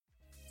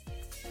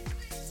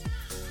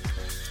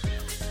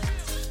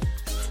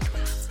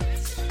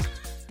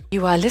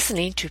You are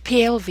listening to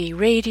PLV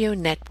Radio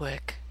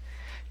Network.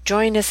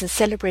 Join us in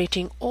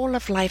celebrating all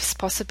of life's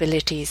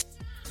possibilities.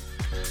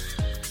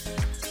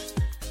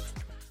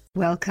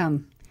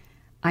 Welcome.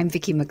 I'm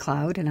Vicki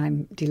McLeod, and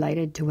I'm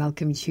delighted to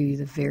welcome you to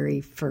the very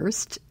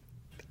first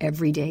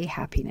Everyday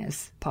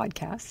Happiness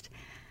podcast.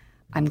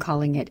 I'm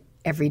calling it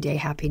Everyday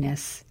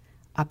Happiness,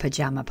 a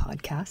pajama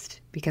podcast,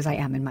 because I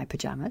am in my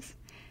pajamas.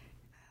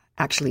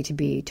 Actually, to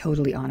be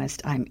totally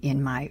honest, I'm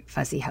in my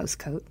fuzzy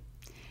housecoat.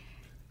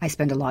 I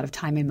spend a lot of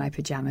time in my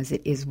pajamas.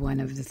 It is one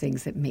of the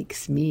things that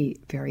makes me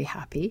very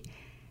happy.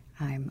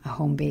 I'm a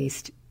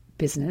home-based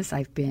business.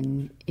 I've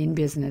been in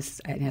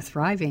business, in a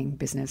thriving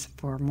business,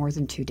 for more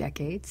than 2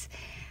 decades.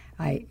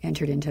 I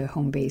entered into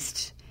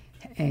home-based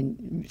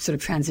and sort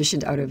of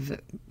transitioned out of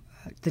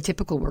the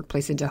typical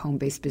workplace into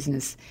home-based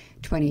business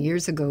 20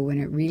 years ago, when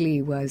it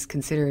really was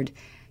considered,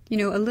 a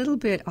little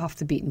bit off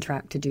the beaten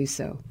track to do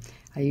so.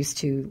 I used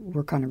to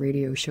work on a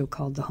radio show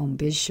called The Home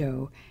Biz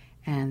Show,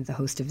 and the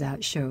host of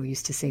that show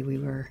used to say we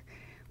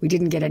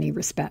didn't get any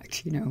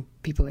respect.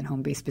 People in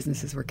home-based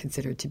businesses were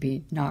considered to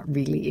be not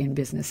really in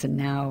business, and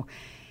now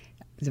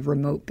the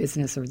remote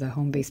business or the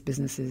home-based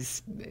business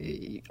is,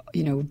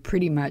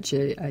 pretty much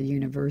a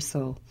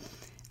universal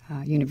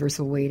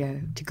way to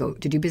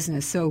do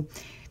business. So,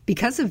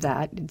 because of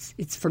that,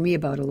 it's for me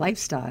about a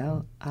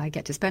lifestyle. I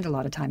get to spend a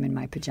lot of time in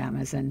my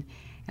pajamas and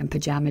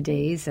pajama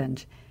days,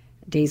 and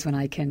days when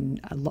I can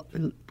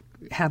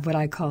have what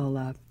I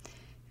call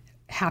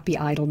happy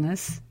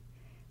idleness.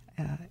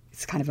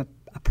 It's kind of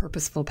a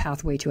purposeful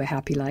pathway to a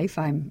happy life.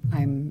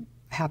 I'm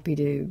happy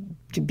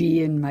to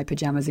be in my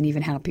pajamas, and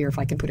even happier if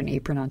I can put an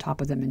apron on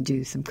top of them and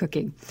do some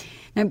cooking.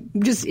 Now, I'm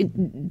just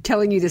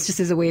telling you this just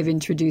as a way of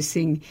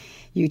introducing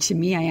you to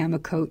me. I am a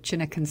coach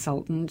and a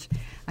consultant.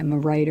 I'm a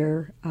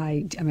writer.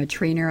 I'm a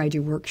trainer. I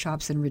do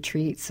workshops and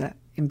retreats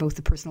in both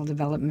the personal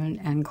development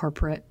and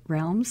corporate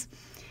realms.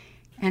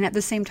 And at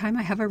the same time,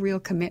 I have a real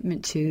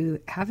commitment to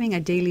having a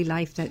daily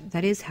life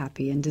that is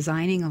happy, and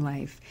designing a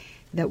life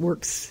that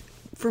works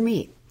for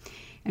me.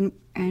 And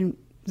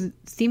the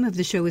theme of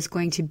the show is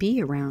going to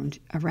be around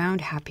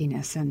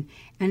happiness, and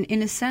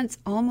in a sense,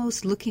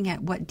 almost looking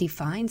at what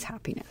defines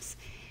happiness.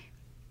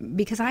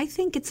 Because I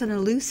think it's an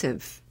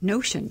elusive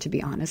notion, to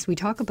be honest. We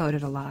talk about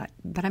it a lot,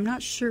 but I'm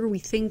not sure we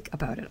think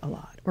about it a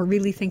lot or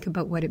really think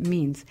about what it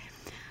means.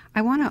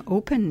 I want to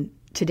open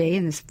today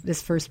in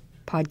this first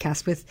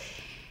podcast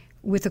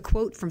with a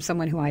quote from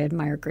someone who I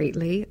admire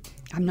greatly.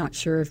 I'm not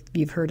sure if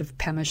you've heard of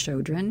Pema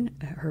Chodron.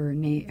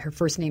 Her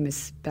first name is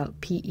spelled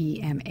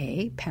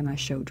P-E-M-A, Pema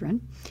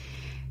Chodron.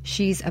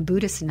 She's a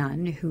Buddhist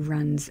nun who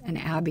runs an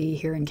abbey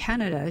here in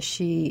Canada.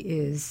 She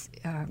is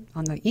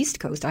on the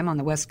East Coast. I'm on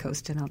the West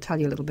Coast, and I'll tell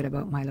you a little bit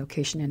about my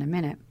location in a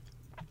minute.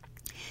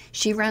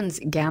 She runs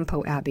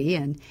Gampo Abbey,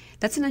 and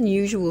that's an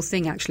unusual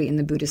thing, actually, in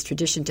the Buddhist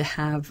tradition, to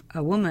have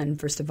a woman,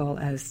 first of all,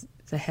 as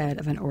the head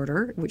of an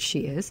order, which she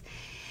is.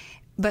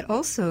 But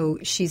also,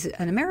 she's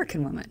an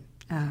American woman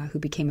who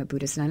became a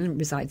Buddhist nun and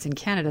resides in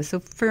Canada. So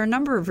for a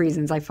number of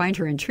reasons, I find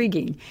her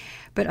intriguing.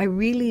 But I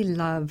really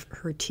love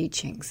her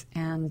teachings.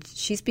 And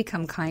she's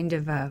become kind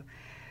of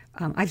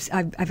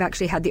I've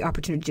actually had the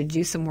opportunity to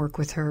do some work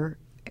with her,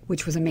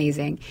 which was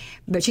amazing.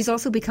 But she's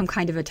also become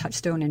kind of a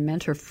touchstone and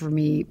mentor for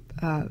me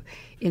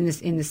in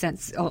the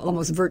sense,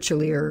 almost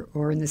virtually,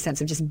 or in the sense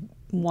of just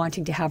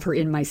wanting to have her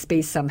in my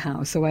space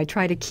somehow. So I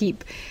try to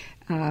keep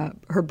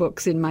her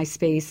books in my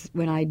space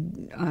when I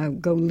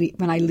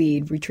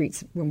lead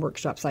retreats and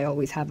workshops. I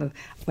always have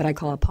what I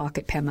call a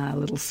pocket Pema, a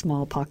little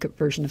small pocket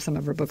version of some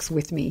of her books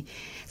with me.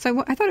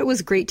 So I thought it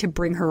was great to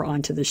bring her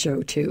onto the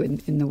show too,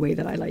 in the way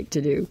that I like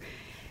to do.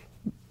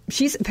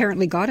 She's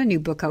apparently got a new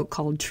book out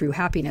called True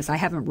Happiness. I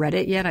haven't read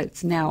it yet.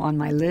 It's now on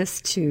my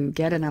list to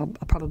get, and I'll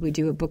probably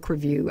do a book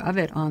review of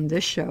it on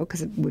this show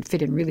because it would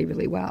fit in really,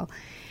 really well.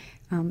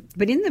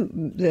 But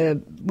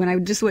in when I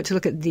just went to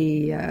look at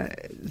the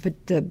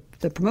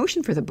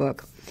promotion for the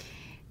book,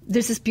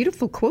 there's this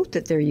beautiful quote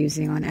that they're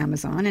using on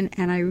Amazon,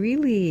 and I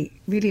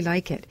really, really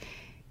like it.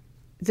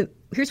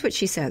 Here's what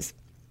she says.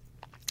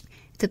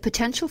 The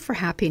potential for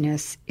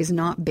happiness is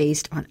not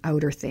based on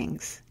outer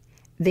things.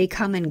 They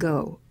come and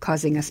go,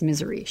 causing us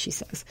misery, she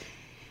says.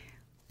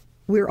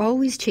 We're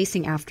always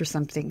chasing after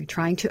something,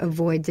 trying to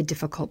avoid the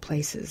difficult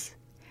places.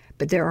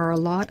 But there are a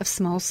lot of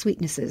small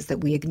sweetnesses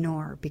that we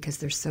ignore because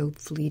they're so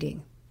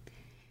fleeting.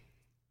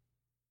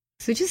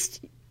 So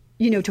just,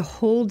 to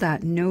hold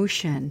that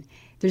notion,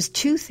 there's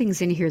 2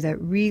 things in here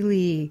that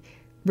really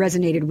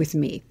resonated with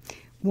me.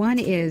 One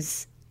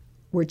is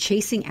we're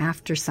chasing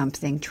after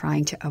something,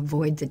 trying to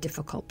avoid the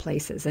difficult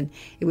places. And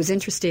it was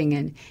interesting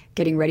in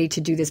getting ready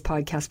to do this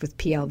podcast with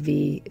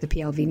PLV, the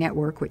PLV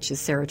network, which is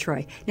Sarah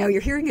Troy. Now,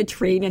 you're hearing a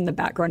train in the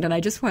background, and I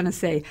just want to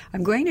say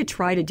I'm going to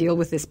try to deal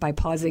with this by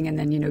pausing and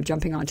then,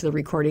 jumping onto the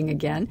recording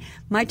again.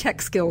 My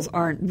tech skills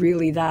aren't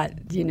really that,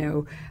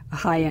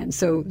 high end.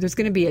 So there's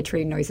going to be a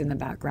train noise in the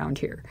background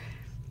here.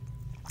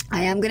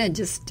 I am going to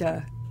just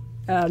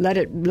let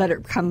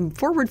it come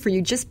forward for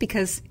you, just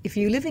because if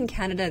you live in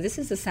Canada, this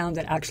is a sound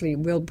that actually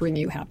will bring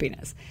you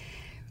happiness.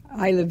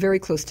 I live very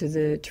close to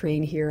the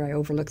train here. I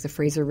overlook the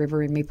Fraser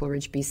River in Maple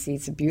Ridge, BC.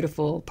 It's a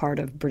beautiful part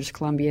of British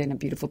Columbia and a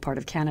beautiful part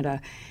of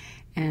Canada.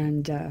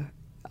 And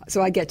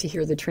so I get to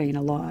hear the train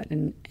a lot.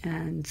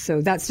 And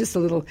so that's just a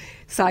little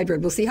side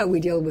road. We'll see how we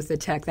deal with the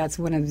tech. That's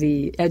one of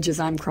the edges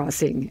I'm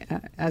crossing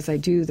as I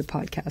do the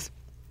podcast.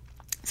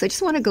 So I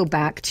just want to go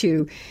back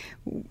to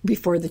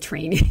before the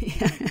train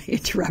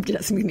interrupted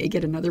us, and we may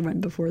get another one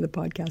before the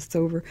podcast's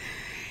over.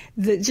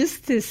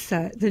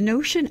 The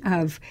notion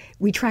of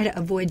we try to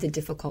avoid the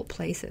difficult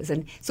places.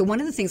 And so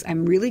one of the things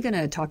I'm really going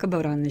to talk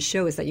about on this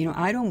show is that,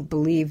 I don't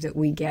believe that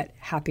we get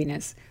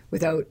happiness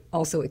without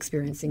also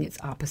experiencing its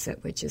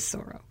opposite, which is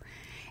sorrow.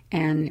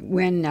 And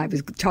when I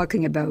was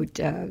talking about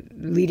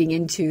leading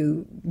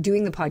into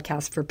doing the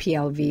podcast for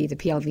PLV, the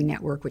PLV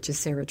network, which is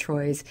Sarah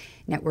Troy's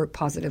network,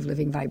 Positive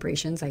Living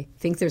Vibrations, I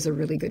think there's a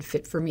really good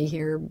fit for me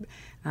here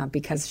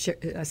because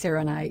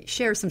Sarah and I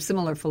share some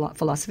similar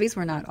philosophies.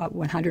 We're not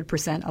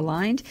 100%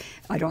 aligned.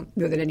 I don't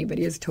know that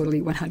anybody is totally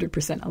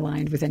 100%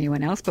 aligned with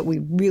anyone else, but we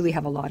really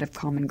have a lot of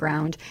common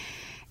ground.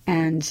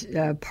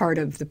 And part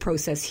of the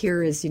process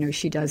here is,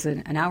 she does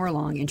an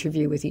hour-long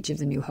interview with each of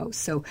the new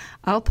hosts. So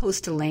I'll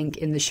post a link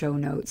in the show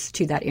notes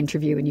to that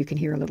interview, and you can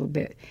hear a little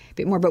bit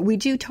more. But we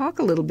do talk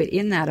a little bit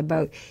in that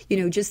about,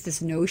 just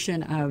this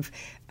notion of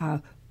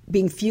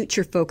being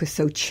future-focused,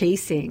 so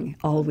chasing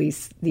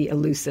always the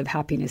elusive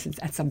happiness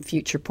at some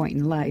future point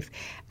in life,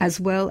 as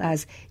well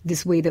as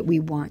this way that we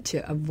want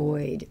to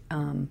avoid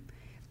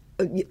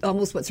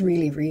almost what's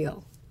really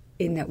real,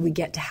 in that we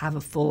get to have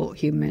a full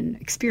human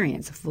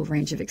experience, a full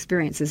range of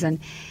experiences.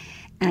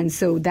 And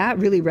so that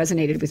really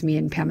resonated with me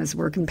in Pema's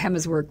work. And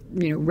Pema's work,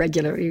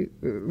 regularly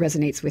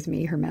resonates with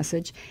me, her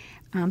message.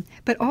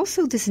 But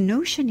also this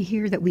notion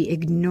here that we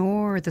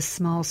ignore the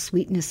small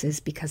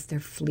sweetnesses because they're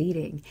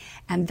fleeting.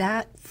 And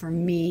that, for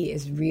me,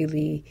 is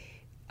really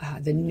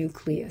the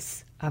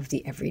nucleus of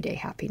the everyday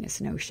happiness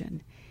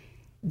notion.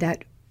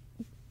 That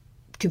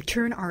to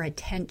turn our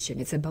attention,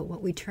 it's about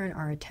what we turn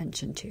our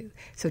attention to.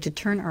 So to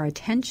turn our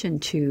attention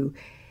to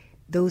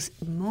those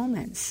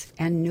moments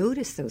and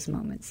notice those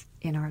moments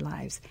in our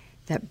lives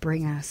that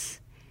bring us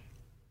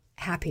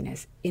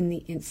happiness in the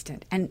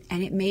instant. And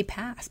it may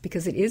pass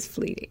because it is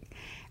fleeting.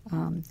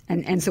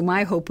 And so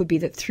my hope would be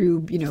that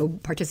through,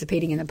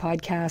 participating in the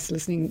podcast,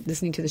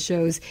 listening to the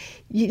shows,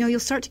 you'll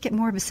start to get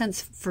more of a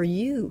sense for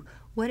you,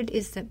 what it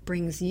is that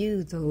brings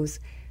you those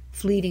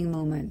fleeting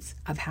moments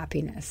of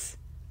happiness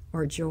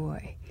or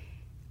joy,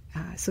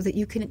 so that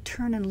you can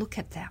turn and look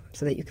at them,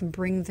 so that you can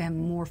bring them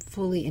more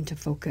fully into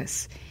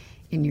focus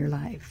in your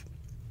life.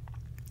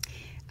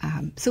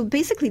 So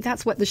basically,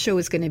 that's what the show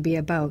is going to be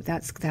about.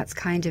 That's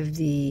kind of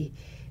the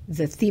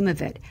theme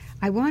of it.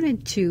 I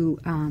wanted to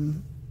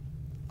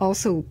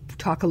also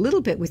talk a little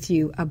bit with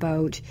you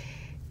about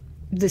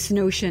this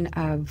notion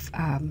of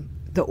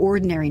the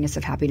ordinariness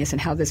of happiness and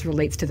how this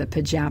relates to the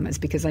pajamas,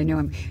 because I know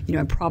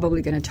I'm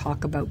probably going to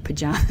talk about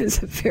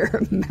pajamas a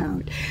fair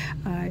amount.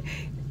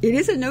 It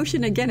is a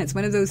notion, again, it's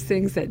one of those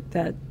things that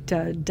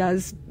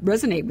does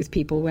resonate with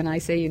people when I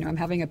say, I'm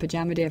having a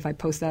pajama day. If I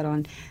post that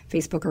on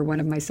Facebook or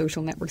one of my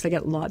social networks, I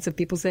get lots of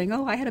people saying,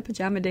 I had a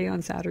pajama day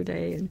on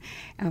Saturday.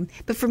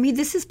 But for me,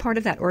 this is part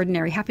of that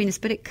ordinary happiness,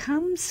 but it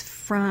comes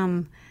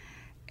from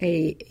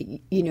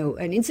an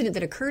incident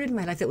that occurred in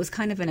my life that was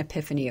kind of an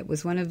epiphany. It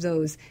was one of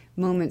those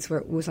moments where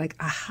it was like,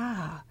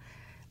 aha,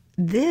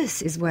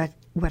 this is what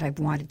I've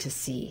wanted to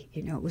see.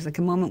 It was like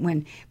a moment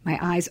when my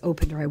eyes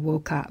opened, or I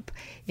woke up,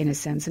 in a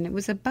sense. And it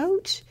was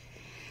about,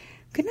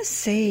 I'm going to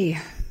say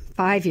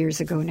 5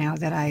 years ago now,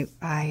 that I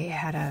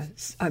had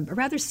a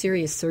rather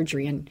serious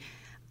surgery. And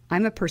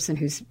I'm a person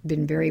who's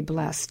been very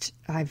blessed.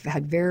 I've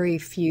had very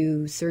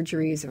few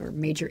surgeries or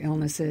major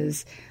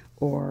illnesses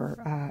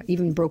or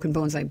even broken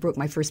bones. I broke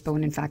my first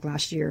bone, in fact,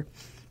 last year.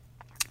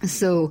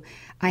 So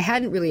I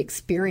hadn't really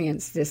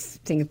experienced this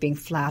thing of being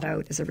flat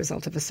out as a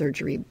result of a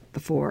surgery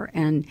before.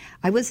 And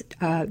I was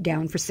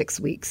down for 6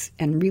 weeks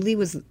and really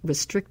was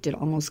restricted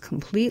almost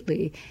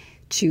completely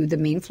to the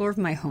main floor of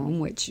my home,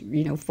 which,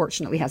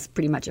 fortunately has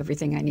pretty much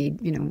everything I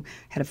need.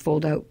 Had a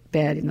fold-out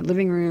bed in the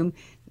living room,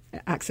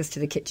 access to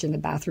the kitchen. The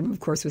bathroom, of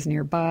course, was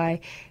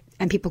nearby.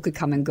 And people could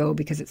come and go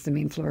because it's the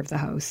main floor of the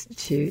house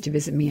to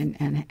visit me,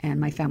 and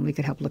my family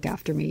could help look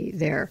after me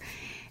there.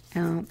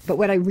 But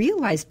what I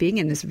realized being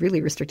in this really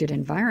restricted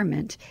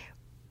environment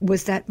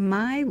was that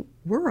my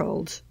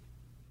world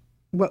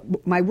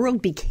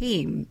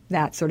became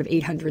that sort of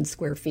 800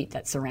 square feet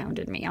that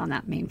surrounded me on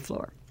that main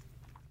floor.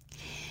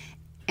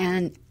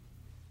 And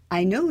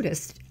I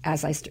noticed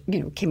as I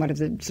came out of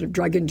the sort of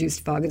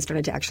drug-induced fog and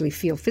started to actually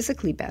feel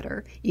physically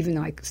better, even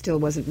though I still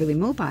wasn't really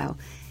mobile,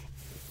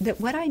 that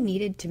what I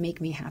needed to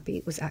make me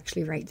happy was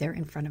actually right there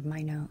in front of my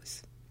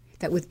nose.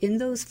 That within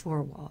those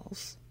four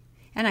walls,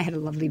 and I had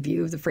a lovely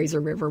view of the Fraser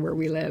River where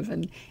we live,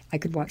 and I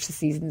could watch the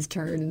seasons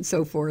turn and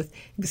so forth.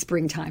 It was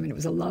springtime, and it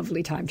was a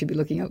lovely time to be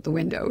looking out the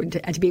window and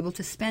to be able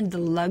to spend the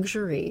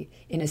luxury,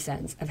 in a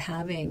sense, of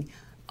having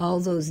all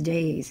those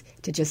days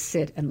to just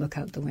sit and look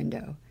out the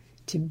window,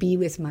 to be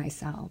with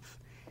myself,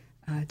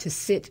 to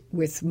sit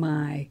with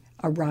my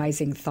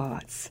arising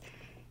thoughts.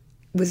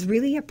 was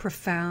really a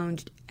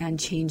profound and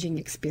changing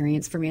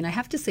experience for me. And I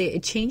have to say,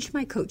 it changed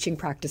my coaching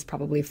practice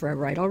probably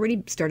forever. I'd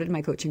already started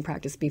my coaching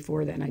practice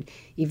before then. I'd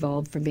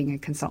evolved from being a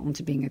consultant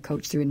to being a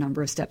coach through a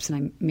number of steps,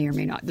 and I may or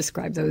may not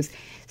describe those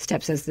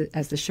steps as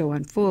the show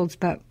unfolds.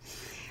 But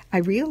I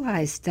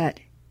realized that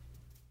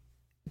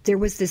there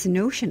was this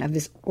notion of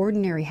this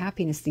ordinary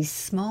happiness, these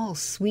small,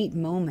 sweet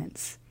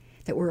moments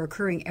that were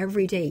occurring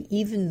every day,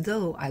 even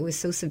though I was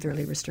so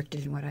severely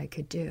restricted in what I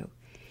could do.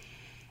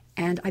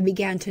 And I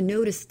began to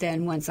notice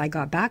then, once I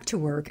got back to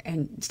work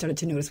and started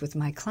to notice with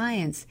my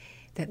clients,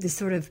 that this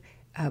sort of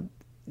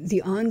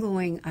the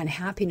ongoing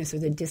unhappiness or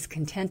the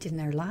discontent in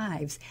their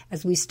lives,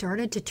 as we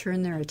started to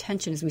turn their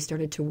attention, as we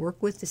started to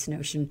work with this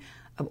notion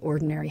of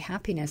ordinary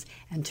happiness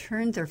and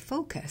turn their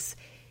focus,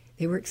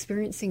 they were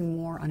experiencing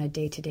more on a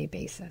day-to-day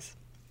basis.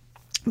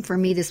 For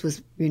me, this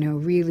was,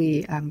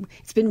 really,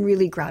 it's been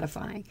really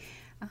gratifying.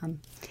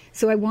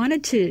 So I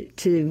wanted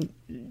to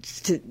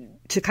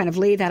kind of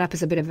lay that up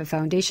as a bit of a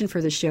foundation for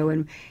the show.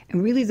 And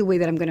really the way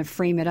that I'm going to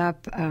frame it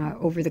up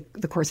over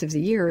the course of the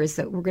year is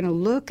that we're going to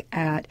look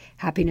at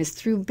happiness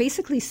through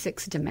basically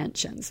 6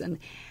 dimensions. And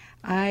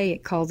I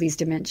call these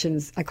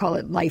dimensions, I call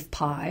it Life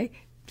Pie.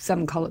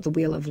 Some call it the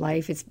Wheel of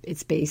Life.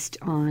 It's based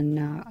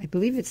on, I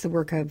believe it's the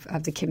work of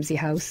the Kimsey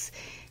House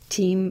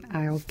team.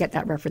 I'll get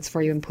that reference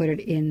for you and put it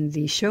in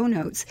the show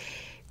notes.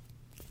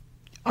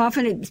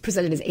 Often it's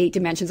presented as 8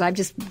 dimensions. I've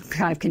just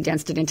kind of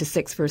condensed it into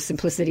 6 for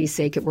simplicity's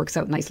sake. It works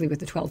out nicely with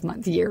the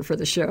 12-month year for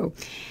the show.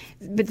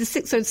 But the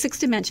 6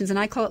 dimensions, and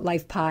I call it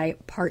Life Pie,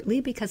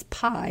 partly because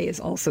pie is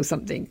also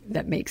something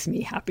that makes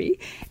me happy.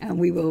 And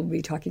we will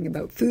be talking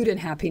about food and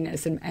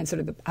happiness and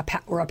sort of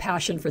a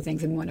passion for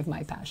things. And one of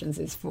my passions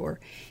is for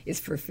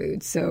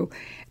food. So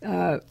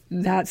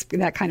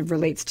that kind of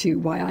relates to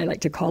why I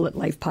like to call it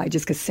Life Pie,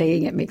 just because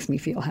saying it makes me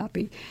feel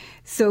happy.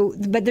 So,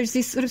 but there's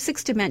these sort of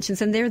 6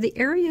 dimensions, and they're the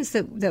areas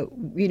that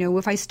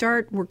if I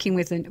start working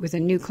with a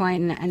new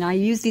client, and I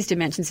use these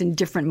dimensions in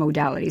different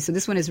modalities. So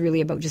this one is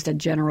really about just a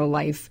general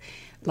life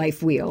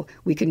wheel.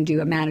 We can do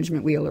a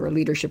management wheel or a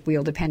leadership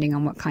wheel, depending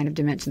on what kind of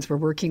dimensions we're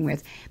working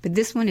with. But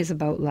this one is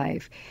about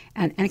life,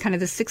 and kind of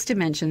the 6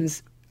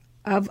 dimensions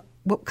of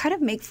what kind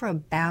of make for a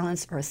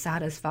balanced or a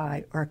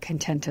satisfied or a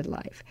contented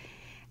life.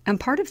 And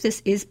part of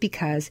this is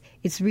because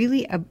it's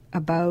really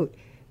about,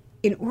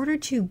 in order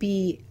to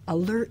be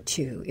alert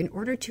to, in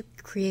order to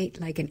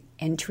create like an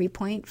entry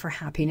point for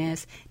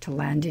happiness to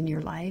land in your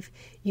life,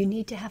 you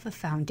need to have a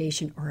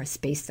foundation or a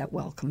space that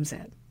welcomes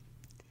it.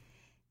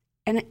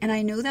 And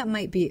I know that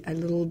might be a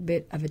little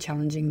bit of a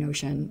challenging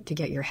notion to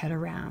get your head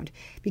around,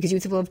 because you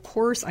would say, well, of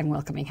course I'm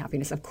welcoming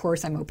happiness. Of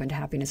course I'm open to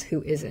happiness.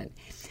 Who isn't?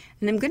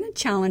 And I'm going to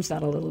challenge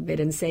that a little bit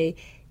and say,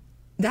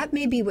 that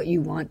may be what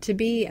you want to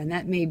be, and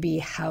that may be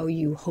how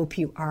you hope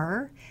you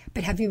are,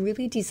 but have you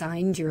really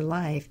designed your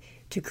life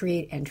to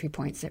create entry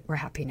points where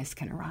happiness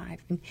can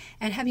arrive?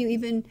 And have you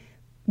even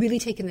really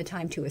taken the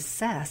time to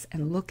assess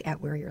and look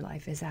at where your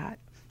life is at?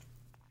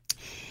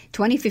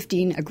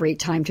 2015, a great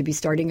time to be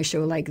starting a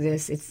show like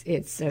this.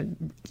 It's not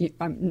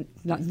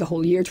the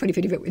whole year,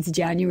 2015, but it's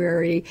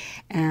January.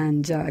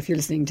 And if you're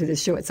listening to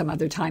this show at some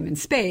other time in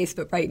space,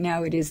 but right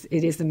now it is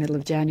the middle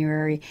of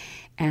January.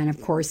 And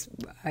of course,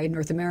 in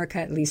North America,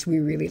 at least, we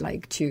really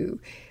like to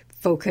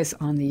focus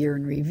on the year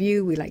in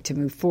review. We like to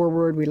move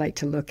forward. We like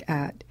to look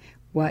at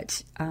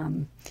what's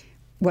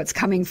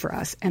coming for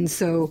us. And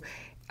so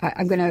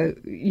I'm going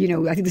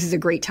to, I think this is a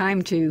great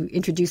time to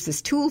introduce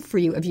this tool for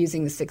you of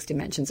using the 6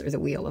 dimensions or the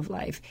Wheel of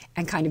Life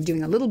and kind of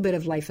doing a little bit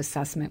of life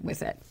assessment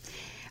with it.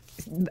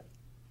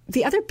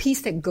 The other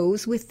piece that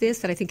goes with this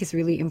that I think is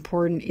really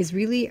important is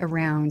really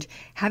around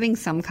having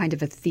some kind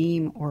of a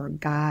theme or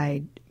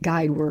guide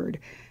word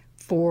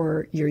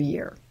for your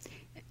year.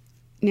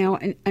 Now,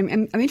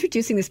 I'm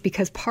introducing this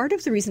because part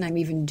of the reason I'm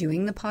even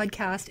doing the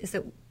podcast is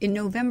that in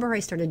November I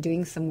started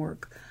doing some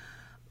work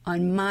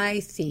on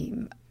my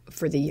theme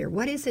for the year.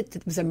 What is it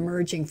that was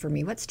emerging for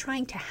me? What's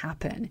trying to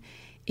happen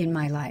in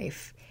my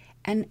life?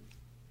 And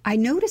I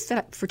noticed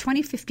that for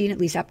 2015, at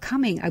least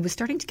upcoming, I was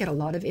starting to get a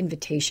lot of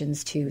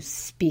invitations to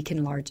speak at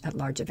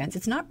large events.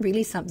 It's not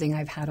really something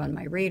I've had on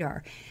my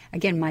radar.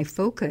 Again, my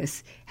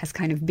focus has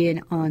kind of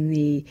been on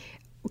the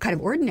kind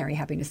of ordinary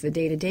happiness, the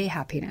day-to-day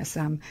happiness.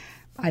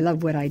 I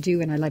love what I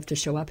do, and I love to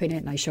show up in it,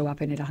 and I show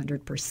up in it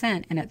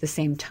 100%. And at the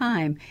same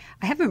time,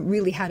 I haven't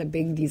really had a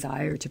big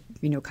desire to,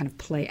 kind of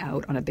play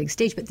out on a big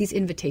stage. But these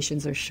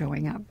invitations are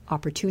showing up.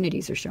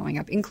 Opportunities are showing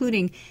up,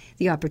 including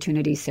the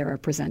opportunity Sarah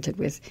presented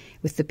with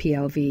the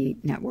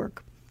PLV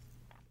network.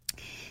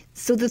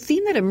 So the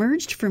theme that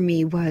emerged for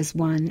me was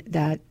one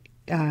that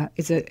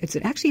it's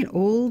actually an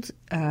old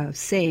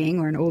saying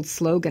or an old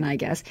slogan, I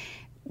guess,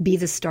 be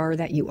the star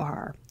that you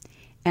are.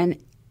 And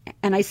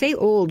I say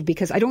old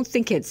because I don't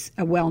think it's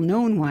a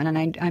well-known one.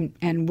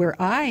 And where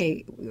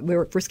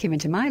it first came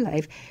into my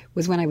life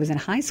was when I was in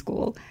high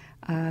school.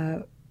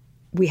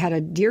 We had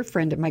a dear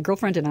friend, my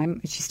girlfriend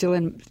and she's still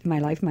in my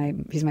life.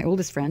 She's my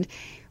oldest friend.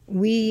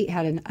 we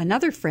had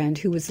another friend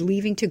who was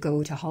leaving to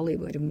go to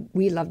Hollywood, and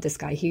we loved this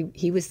guy.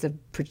 He was the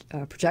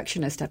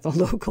projectionist at the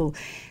local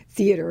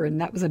theater,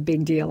 and that was a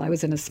big deal. I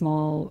was in a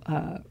small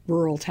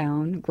rural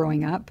town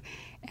growing up,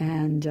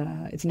 and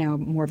it's now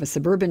more of a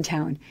suburban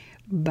town.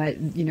 But,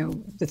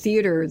 the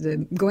theater,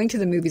 going to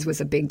the movies was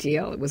a big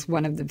deal. It was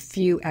one of the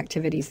few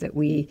activities that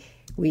we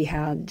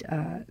had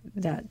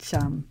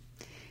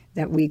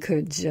that we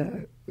could,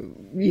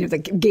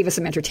 that gave us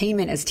some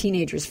entertainment as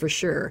teenagers for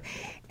sure.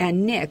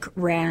 And Nick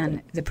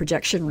ran the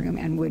projection room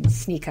and would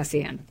sneak us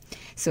in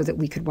so that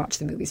we could watch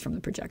the movies from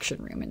the projection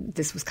room. And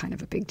this was kind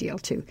of a big deal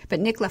too.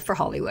 But Nick left for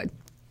Hollywood.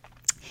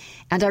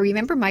 And I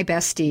remember my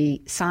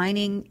bestie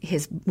signing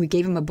we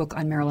gave him a book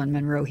on Marilyn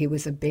Monroe. He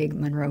was a big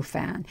Monroe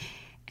fan.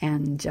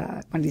 And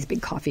one of these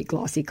big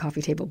glossy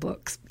coffee table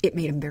books. It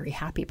made him very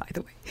happy, by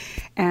the way.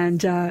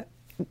 And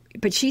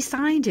but she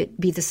signed it,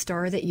 "Be the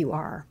Star That You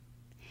Are."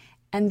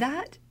 And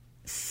that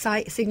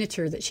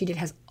signature that she did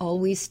has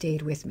always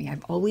stayed with me.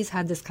 I've always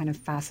had this kind of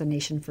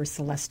fascination for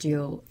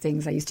celestial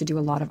things. I used to do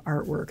a lot of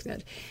artwork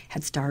that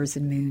had stars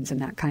and moons and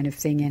that kind of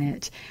thing in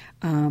it.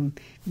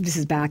 This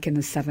is back in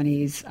the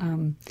 70s.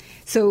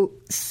 So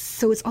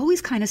it's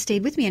always kind of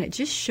stayed with me, and it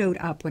just showed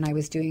up when I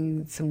was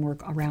doing some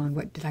work around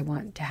what did I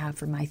want to have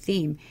for my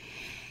theme.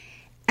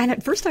 And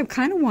at first I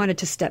kind of wanted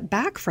to step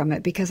back from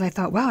it because I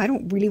thought, wow, I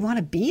don't really want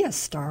to be a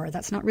star.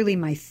 That's not really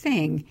my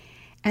thing.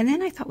 And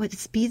then I thought, well,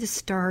 just be the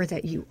star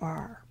that you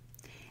are.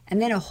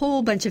 And then a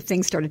whole bunch of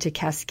things started to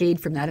cascade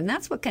from that. And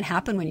that's what can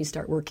happen when you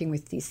start working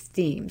with these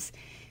themes.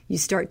 You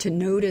start to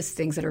notice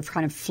things that are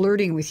kind of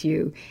flirting with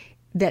you,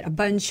 that a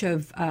bunch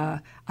of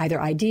either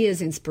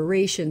ideas,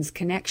 inspirations,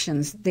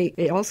 connections,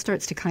 it all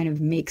starts to kind of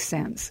make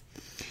sense.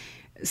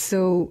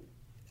 So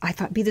I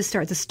thought, be the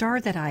star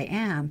that I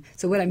am.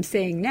 So what I'm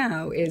saying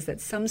now is that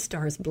some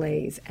stars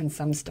blaze and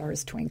some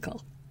stars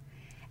twinkle.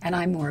 And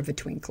I'm more of a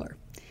twinkler.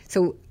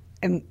 So,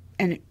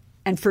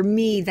 and for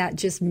me, that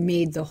just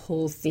made the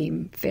whole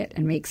theme fit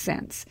and make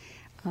sense.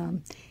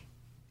 And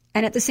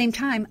at the same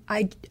time,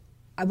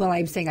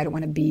 I'm saying I don't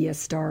want to be a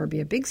star or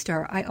be a big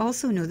star. I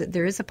also know that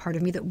there is a part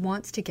of me that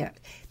wants to get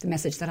the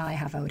message that I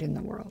have out in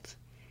the world,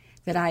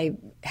 that I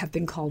have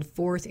been called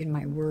forth in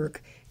my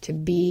work to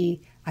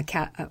be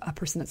a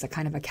person that's a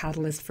kind of a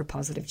catalyst for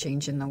positive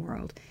change in the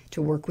world,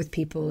 to work with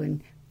people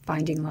and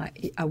finding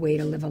a way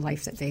to live a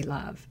life that they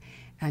love,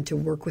 and to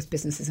work with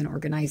businesses and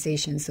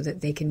organizations so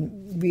that they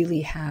can really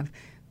have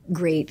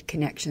great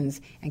connections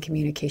and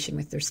communication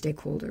with their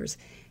stakeholders,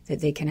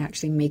 that they can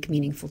actually make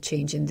meaningful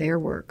change in their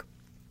work.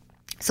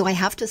 So I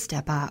have to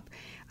step up.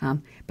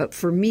 But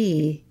for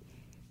me,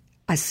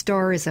 a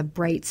star is a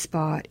bright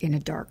spot in a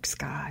dark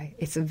sky.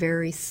 It's a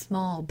very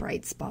small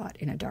bright spot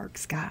in a dark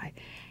sky.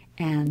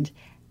 And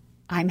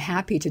I'm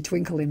happy to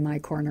twinkle in my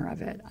corner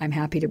of it. I'm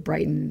happy to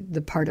brighten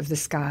the part of the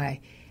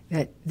sky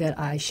that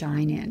I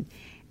shine in.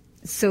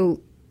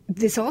 So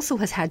this also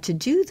has had to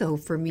do, though,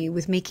 for me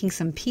with making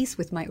some peace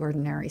with my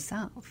ordinary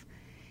self.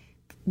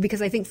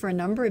 Because I think for a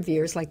number of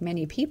years, like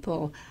many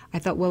people, I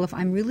thought, well, if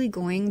I'm really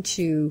going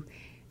to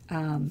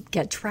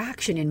get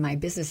traction in my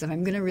business, if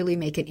I'm going to really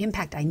make an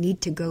impact, I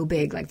need to go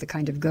big, like the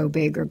kind of go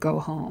big or go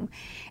home.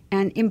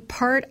 And in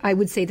part, I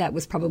would say that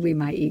was probably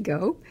my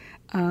ego.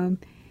 And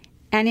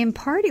in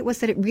part, it was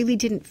that it really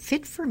didn't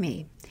fit for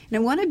me. And I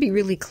want to be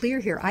really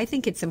clear here. I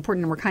think it's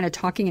important, and we're kind of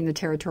talking in the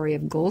territory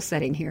of goal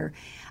setting here.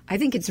 I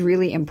think it's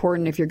really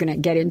important if you're going to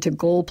get into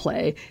goal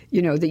play,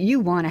 that you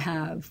want to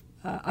have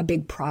a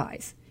big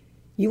prize.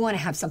 You want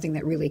to have something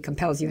that really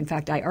compels you. In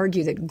fact, I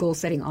argue that goal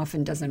setting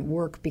often doesn't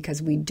work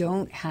because we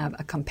don't have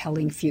a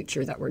compelling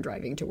future that we're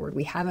driving toward.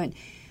 We haven't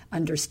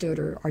understood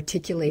or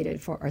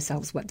articulated for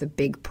ourselves what the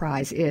big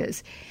prize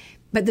is.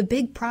 But the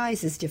big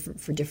prize is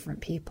different for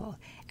different people.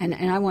 And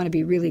I want to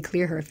be really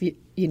clear here.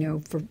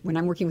 If for when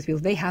I'm working with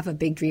people, they have a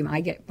big dream, I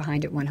get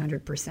behind it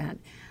 100%.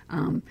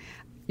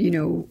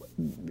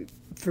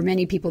 For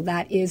many people,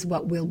 that is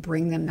what will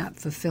bring them that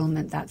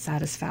fulfillment, that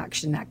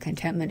satisfaction, that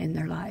contentment in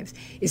their lives,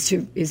 is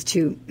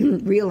to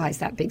realize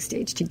that big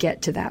stage, to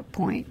get to that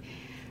point.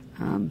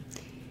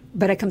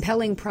 But a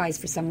compelling prize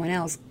for someone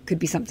else could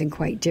be something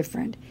quite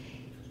different.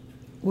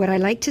 What I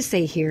like to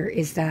say here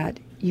is that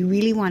you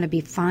really want to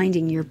be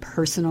finding your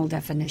personal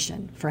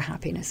definition for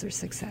happiness or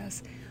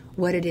success,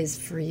 what it is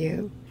for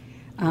you.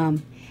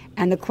 And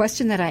the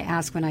question that I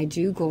ask when I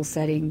do goal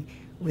setting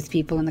with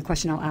people, and the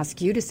question I'll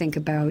ask you to think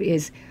about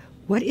is,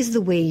 what is the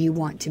way you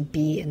want to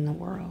be in the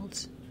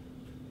world?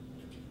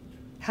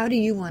 How do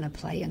you want to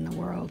play in the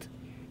world?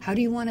 How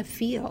do you want to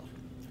feel?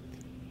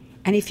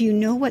 And if you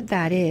know what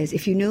that is,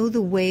 if you know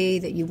the way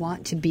that you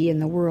want to be in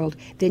the world,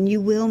 then you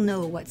will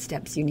know what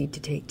steps you need to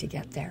take to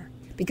get there.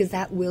 Because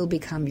that will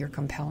become your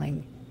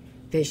compelling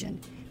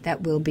vision.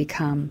 That will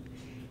become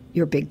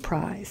your big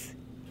prize,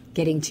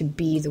 getting to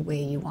be the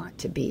way you want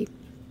to be.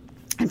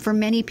 And for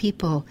many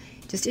people,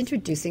 just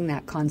introducing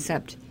that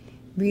concept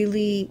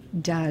really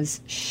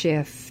does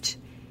shift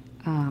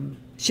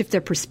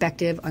their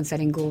perspective on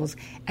setting goals,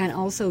 and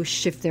also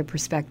shift their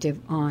perspective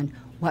on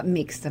what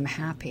makes them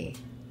happy.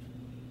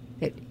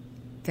 That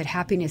that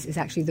happiness is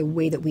actually the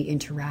way that we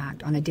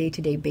interact on a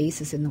day-to-day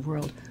basis in the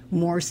world,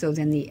 more so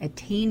than the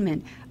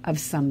attainment of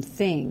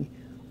something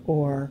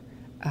or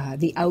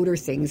the outer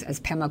things, as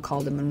Pema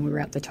called them when we were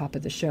at the top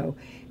of the show,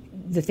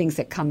 the things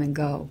that come and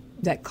go,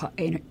 that,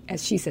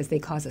 as she says, they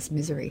cause us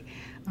misery.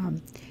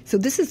 So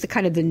this is the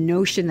kind of the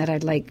notion that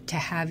I'd like to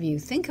have you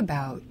think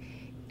about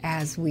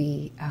as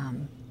we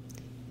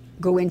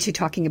go into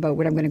talking about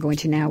what I'm going to go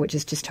into now, which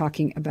is just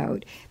talking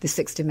about the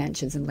 6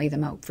 dimensions and lay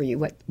them out for you,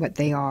 what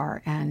they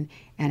are and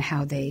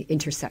how they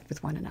intersect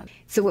with one another.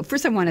 So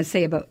first I want to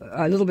say about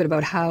a little bit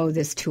about how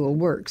this tool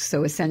works.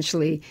 So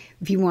essentially,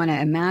 if you want to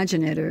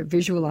imagine it or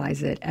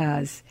visualize it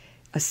as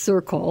a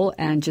circle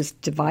and just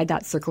divide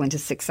that circle into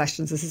 6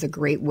 sections, this is a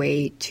great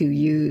way to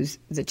use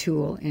the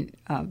tool in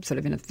sort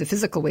of in the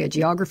physical way, a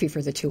geography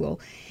for the tool.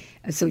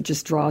 So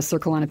just draw a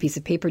circle on a piece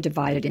of paper,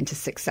 divide it into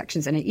 6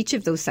 sections. And in each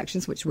of those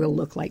sections, which will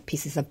look like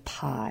pieces of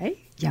pie,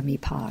 yummy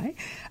pie,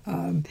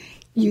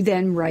 you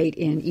then write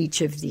in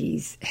each of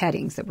these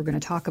headings that we're going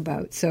to talk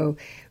about. So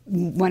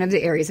one of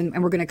the areas,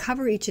 and we're going to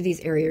cover each of these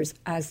areas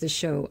as the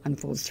show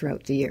unfolds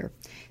throughout the year.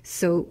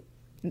 So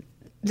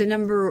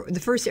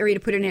the first area to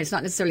put it in, it's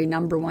not necessarily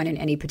number 1 in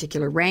any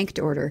particular ranked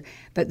order,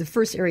 but the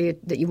first area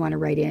that you want to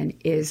write in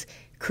is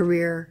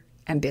career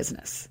and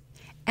business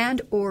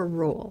and or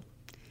role.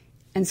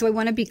 And so I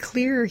want to be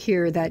clear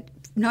here that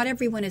not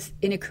everyone is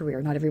in a career,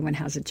 not everyone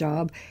has a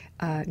job,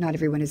 not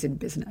everyone is in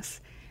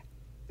business.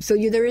 So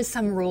there is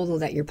some role, though,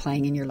 that you're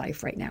playing in your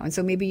life right now. And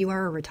so maybe you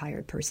are a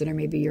retired person, or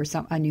maybe you're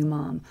a new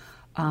mom.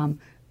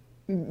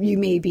 You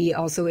may be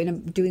also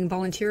doing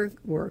volunteer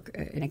work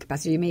in a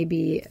capacity. You may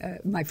be,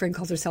 my friend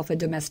calls herself a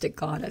domestic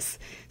goddess.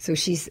 So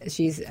she's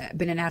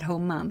been an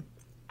at-home mom.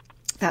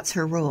 That's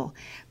her role.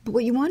 But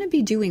what you want to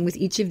be doing with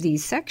each of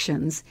these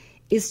sections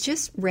is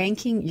just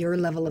ranking your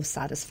level of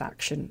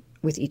satisfaction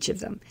with each of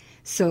them.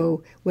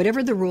 So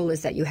whatever the role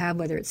is that you have,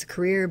 whether it's a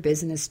career,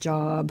 business,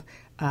 job,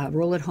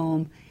 role at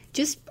home,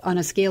 just on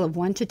a scale of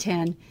 1 to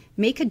 10,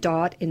 make a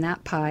dot in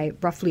that pie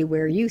roughly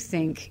where you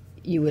think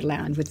you would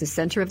land, with the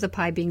center of the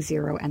pie being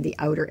 0 and the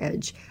outer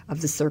edge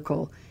of the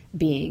circle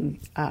being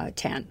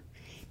 10.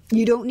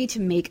 You don't need to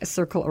make a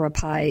circle or a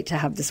pie to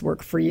have this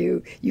work for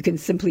you. You can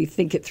simply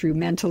think it through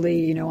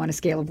mentally, on a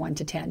scale of 1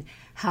 to 10.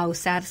 How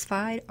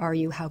satisfied are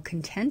you? How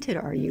contented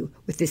are you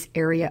with this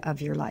area of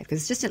your life? Because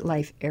it's just a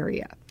life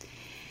area.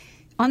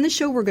 On the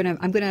show,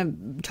 I'm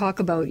going to talk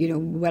about,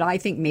 what I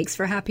think makes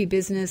for happy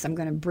business. I'm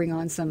going to bring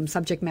on some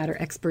subject matter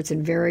experts in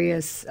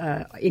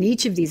in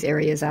each of these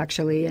areas,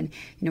 actually. And,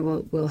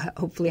 we'll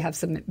hopefully have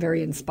some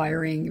very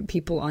inspiring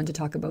people on to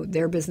talk about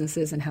their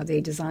businesses and how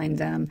they design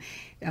them.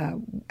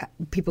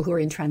 People who are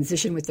in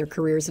transition with their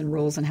careers and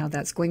roles and how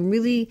that's going.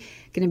 Really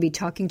going to be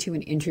talking to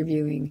and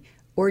interviewing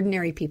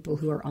ordinary people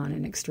who are on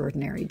an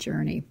extraordinary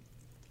journey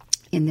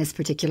in this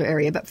particular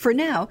area. But for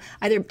now,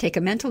 either take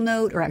a mental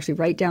note or actually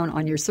write down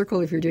on your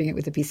circle, if you're doing it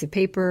with a piece of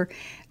paper,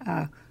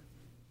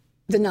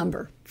 the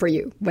number for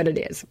you, what it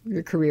is,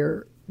 your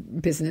career,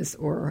 business,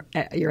 or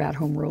your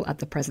at-home role at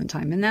the present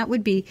time. And that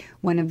would be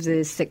one of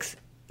the 6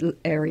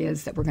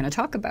 areas that we're going to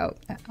talk about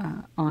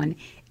on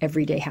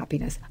Everyday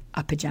Happiness,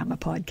 a pajama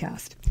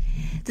podcast.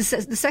 The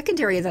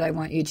second area that I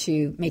want you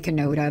to make a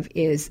note of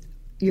is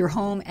your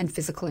home and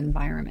physical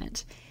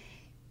environment.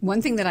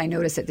 One thing that I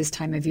notice at this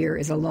time of year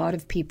is a lot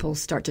of people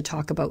start to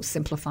talk about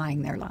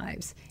simplifying their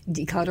lives,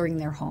 decluttering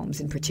their homes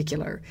in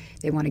particular.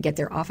 They want to get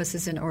their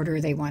offices in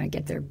order. They want to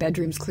get their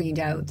bedrooms cleaned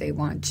out. They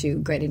want to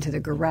get into the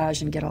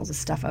garage and get all the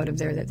stuff out of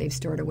there that they've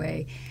stored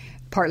away.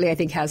 Partly, I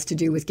think, has to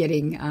do with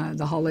getting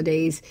the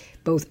holidays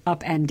both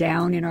up and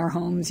down in our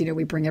homes.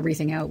 We bring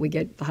everything out. We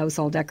get the house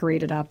all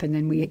decorated up, and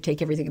then we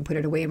take everything and put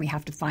it away, and we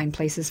have to find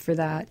places for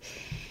that.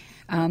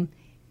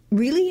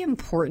 Really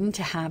important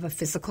to have a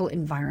physical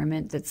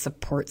environment that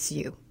supports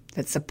you,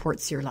 that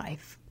supports your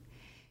life,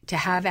 to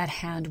have at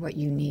hand what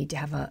you need, to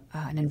have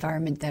an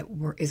environment that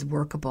is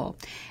workable.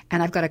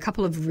 And I've got a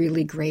couple of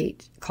really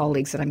great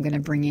colleagues that I'm going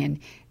to bring in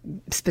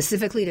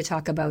specifically to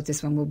talk about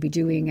this one. We'll be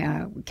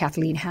doing,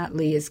 Kathleen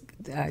Hatley,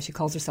 she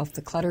calls herself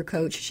the Clutter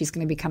Coach. She's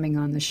going to be coming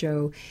on the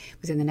show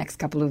within the next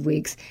couple of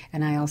weeks.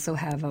 And I also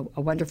have a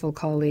wonderful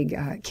colleague,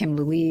 Kim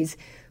Louise,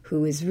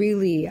 who is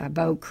really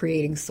about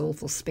creating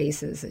soulful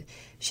spaces.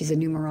 She's a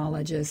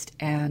numerologist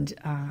and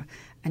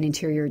an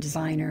interior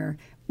designer.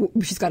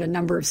 She's got a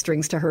number of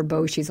strings to her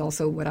bow. She's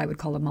also what I would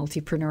call a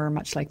multipreneur,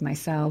 much like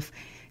myself.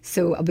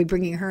 So I'll be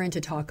bringing her in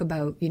to talk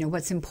about,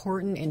 what's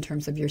important in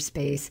terms of your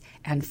space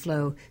and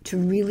flow to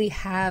really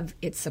have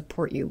it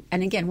support you.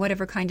 And again,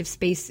 whatever kind of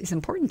space is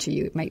important to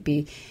you. It might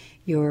be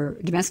your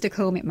domestic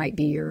home, it might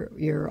be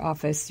your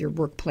office, your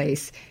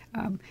workplace,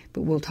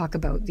 but we'll talk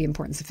about the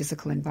importance of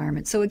physical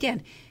environment. So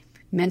again,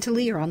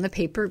 mentally or on the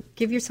paper,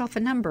 give yourself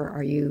a number.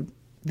 Are you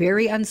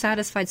very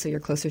unsatisfied, so you're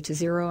closer to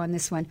 0 on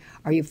this one?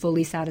 Are you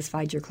fully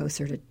satisfied? You're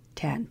closer to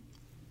 10.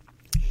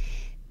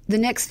 The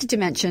next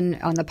dimension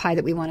on the pie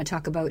that we want to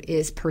talk about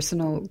is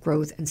personal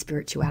growth and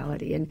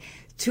spirituality. And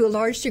to a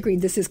large degree,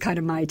 this is kind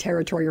of my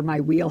territory or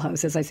my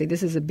wheelhouse. As I say,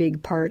 this is a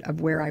big part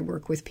of where I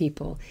work with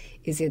people,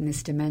 is in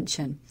this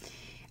dimension.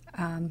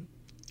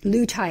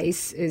 Lou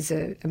Tice is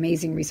an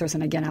amazing resource,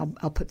 and again,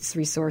 I'll put this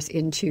resource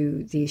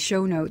into the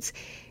show notes.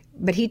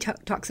 But he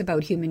talks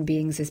about human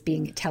beings as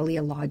being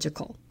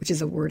teleological, which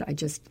is a word I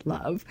just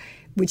love,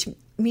 which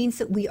means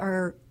that we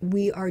are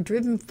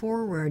driven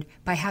forward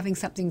by having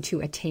something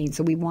to attain.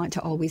 So we want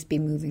to always be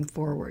moving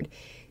forward.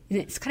 And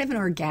it's kind of an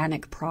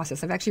organic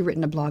process. I've actually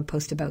written a blog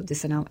post about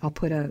this, and I'll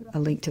put a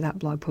link to that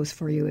blog post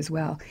for you as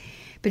well.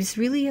 But it's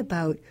really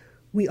about,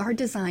 we are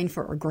designed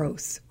for our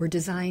growth. We're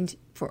designed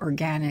for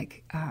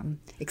organic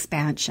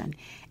expansion.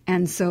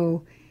 And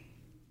so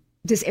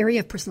this area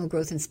of personal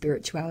growth and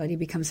spirituality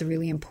becomes a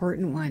really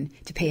important one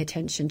to pay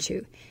attention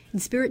to. And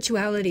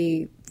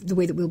spirituality, the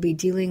way that we'll be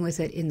dealing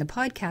with it in the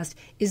podcast,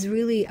 is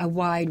really a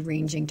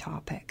wide-ranging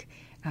topic.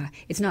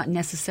 It's not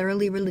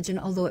necessarily religion,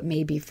 although it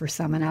may be for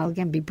some. And I'll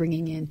again be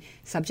bringing in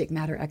subject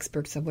matter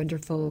experts, a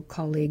wonderful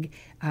colleague,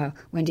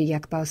 Wendy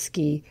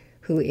Yakbowski,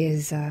 who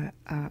is a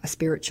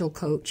spiritual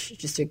coach,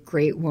 just a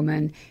great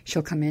woman.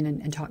 She'll come in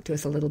and talk to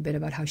us a little bit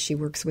about how she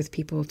works with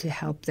people to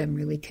help them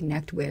really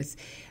connect with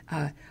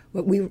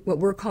what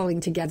we're calling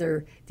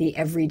together the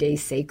everyday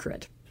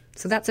sacred.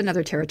 So that's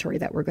another territory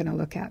that we're going to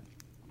look at.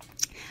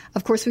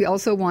 Of course, we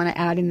also want to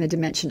add in the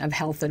dimension of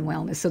health and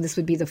wellness. So this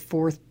would be the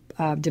fourth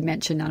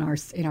dimension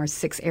in our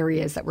 6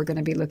 areas that we're going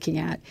to be looking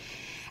at.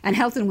 And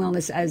health and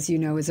wellness, as you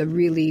know, is a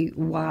really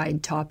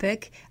wide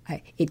topic.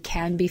 It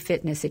can be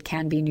fitness. It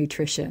can be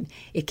nutrition.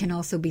 It can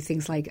also be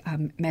things like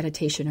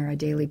meditation or a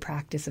daily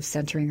practice of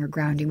centering or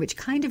grounding, which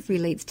kind of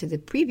relates to the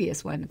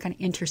previous one, kind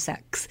of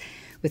intersects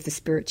with the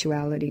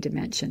spirituality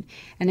dimension.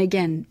 And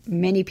again,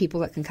 many people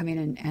that can come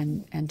in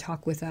and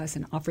talk with us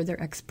and offer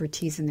their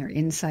expertise and their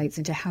insights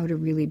into how to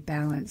really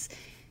balance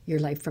your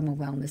life from a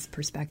wellness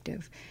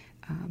perspective.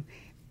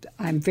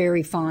 I'm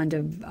very fond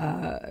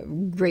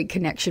of great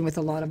connection with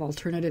a lot of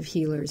alternative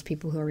healers,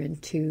 people who are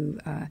into,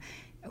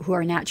 who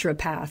are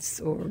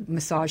naturopaths or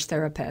massage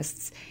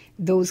therapists,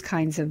 those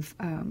kinds of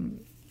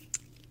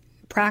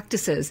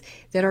practices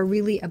that are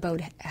really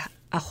about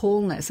a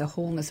wholeness or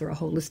a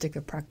holistic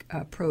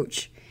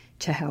approach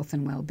to health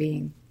and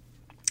well-being.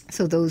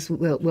 So those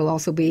will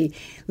also be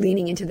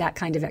leaning into that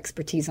kind of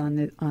expertise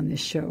on this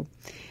show.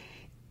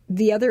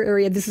 The other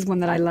area, this is one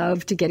that I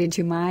love to get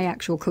into, my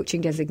actual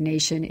coaching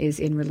designation is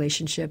in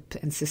relationship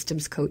and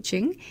systems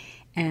coaching.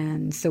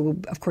 And so,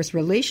 of course,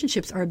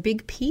 relationships are a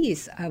big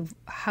piece of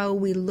how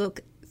we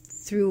look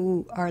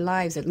through our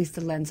lives, at least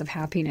the lens of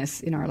happiness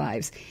in our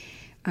lives.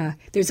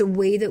 There's a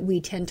way that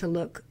we tend to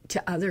look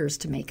to others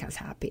to make us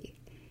happy.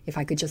 If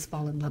I could just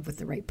fall in love with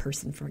the right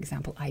person, for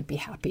example, I'd be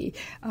happy.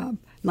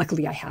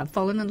 Luckily, I have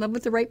fallen in love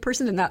with the right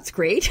person, and that's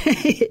great.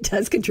 It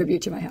does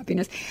contribute to my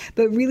happiness.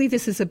 But really,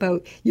 this is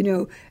about,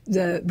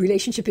 the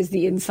relationship is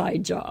the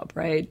inside job,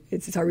 right?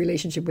 It's our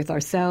relationship with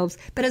ourselves,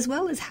 but as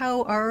well as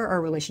how are our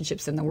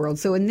relationships in the world.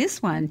 So in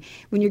this one,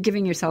 when you're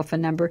giving yourself a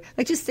number,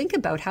 just think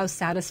about how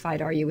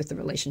satisfied are you with the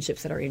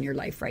relationships that are in your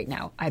life right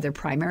now, either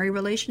primary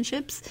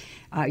relationships,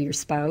 your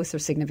spouse or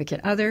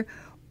significant other,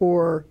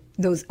 or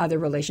those other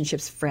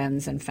relationships,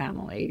 friends and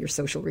family, your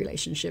social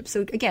relationships.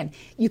 So again,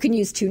 you can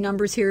use 2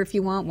 numbers here if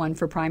you want, one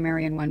for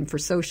primary and one for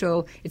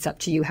social. It's up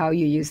to you how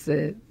you use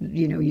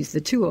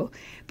the tool.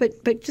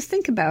 But just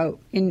think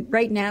about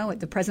right now at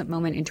the present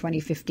moment in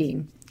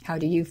 2015, how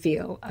do you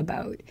feel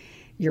about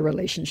your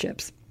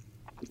relationships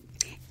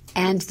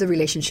and the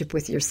relationship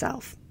with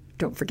yourself?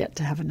 Don't forget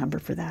to have a number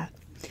for that.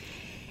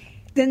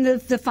 Then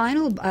the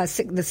final, the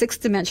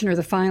 6th dimension or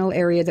the final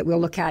area that we'll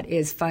look at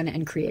is fun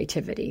and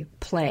creativity,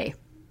 play.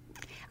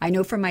 I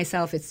know for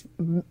myself, it's,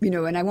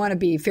 and I want to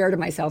be fair to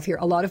myself here,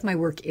 a lot of my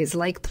work is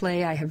like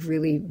play. I have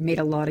really made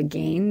a lot of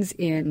gains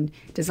in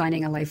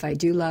designing a life I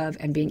do love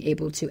and being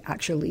able to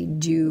actually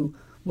do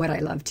what I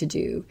love to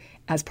do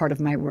as part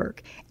of my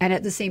work. And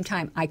at the same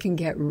time, I can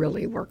get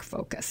really work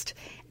focused.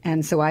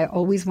 And so I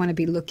always want to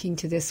be looking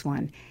to this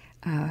one.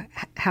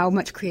 How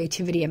much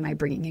creativity am I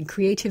bringing? And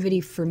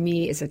creativity for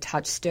me is a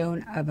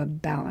touchstone of a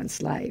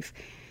balanced life.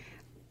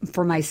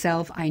 For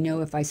myself, I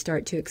know if I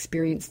start to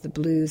experience the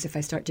blues, if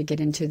I start to get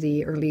into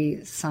the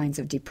early signs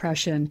of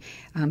depression,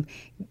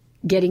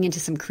 getting into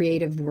some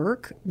creative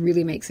work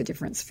really makes a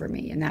difference for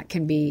me. And that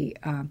can be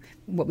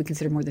what we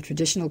consider more the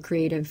traditional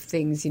creative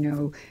things,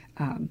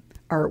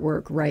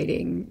 artwork,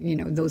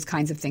 writing, those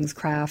kinds of things,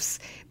 crafts.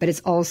 But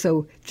it's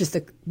also just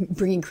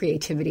bringing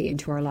creativity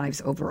into our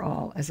lives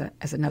overall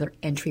as another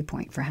entry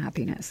point for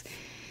happiness.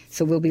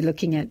 So we'll be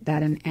looking at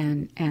that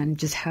and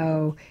just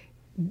how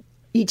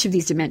each of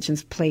these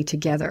dimensions play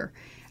together.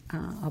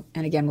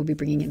 And again, we'll be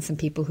bringing in some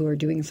people who are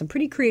doing some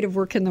pretty creative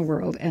work in the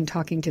world and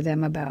talking to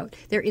them about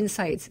their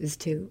insights as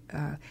to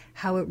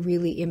how it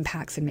really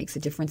impacts and makes a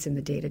difference in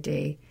the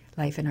day-to-day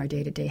life and our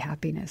day-to-day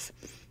happiness.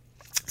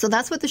 So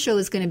that's what the show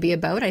is going to be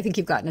about. I think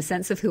you've gotten a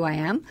sense of who I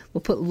am.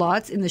 We'll put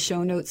lots in the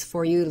show notes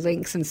for you,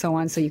 links and so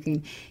on, so you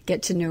can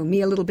get to know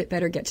me a little bit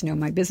better, get to know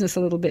my business a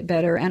little bit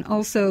better, and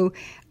also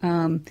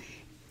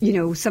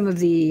some of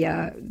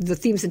the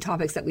themes and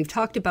topics that we've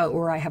talked about,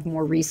 or I have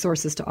more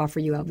resources to offer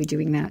you, I'll be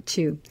doing that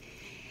too.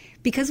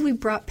 Because we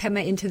brought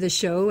Pema into the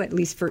show, at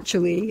least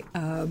virtually,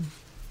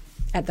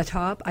 at the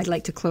top, I'd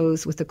like to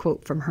close with a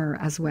quote from her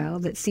as well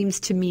that seems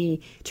to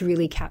me to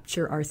really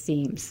capture our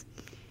themes.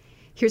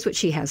 Here's what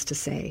she has to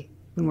say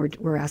when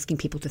we're asking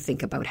people to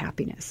think about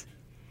happiness.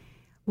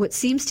 What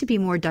seems to be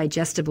more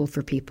digestible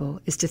for people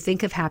is to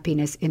think of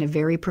happiness in a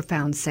very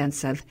profound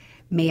sense of,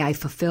 may I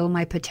fulfill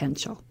my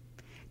potential.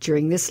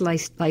 During this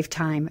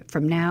lifetime,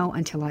 from now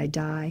until I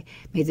die,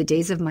 may the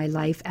days of my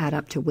life add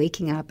up to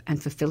waking up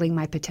and fulfilling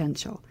my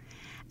potential,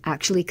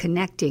 actually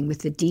connecting with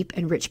the deep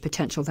and rich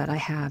potential that I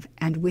have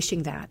and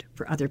wishing that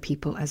for other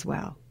people as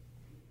well.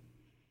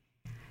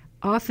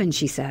 Often,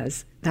 she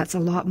says, that's a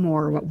lot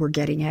more what we're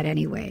getting at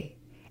anyway.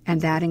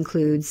 And that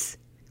includes,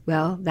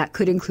 well, that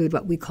could include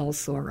what we call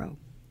sorrow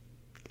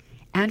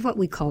and what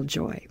we call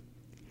joy.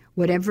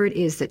 Whatever it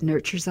is that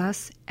nurtures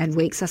us and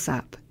wakes us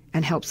up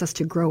and helps us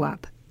to grow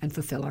up and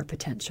fulfill our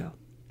potential.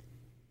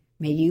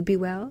 May you be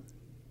well.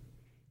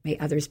 May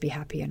others be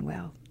happy and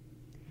well.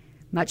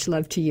 Much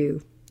love to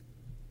you.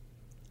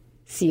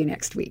 See you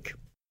next week.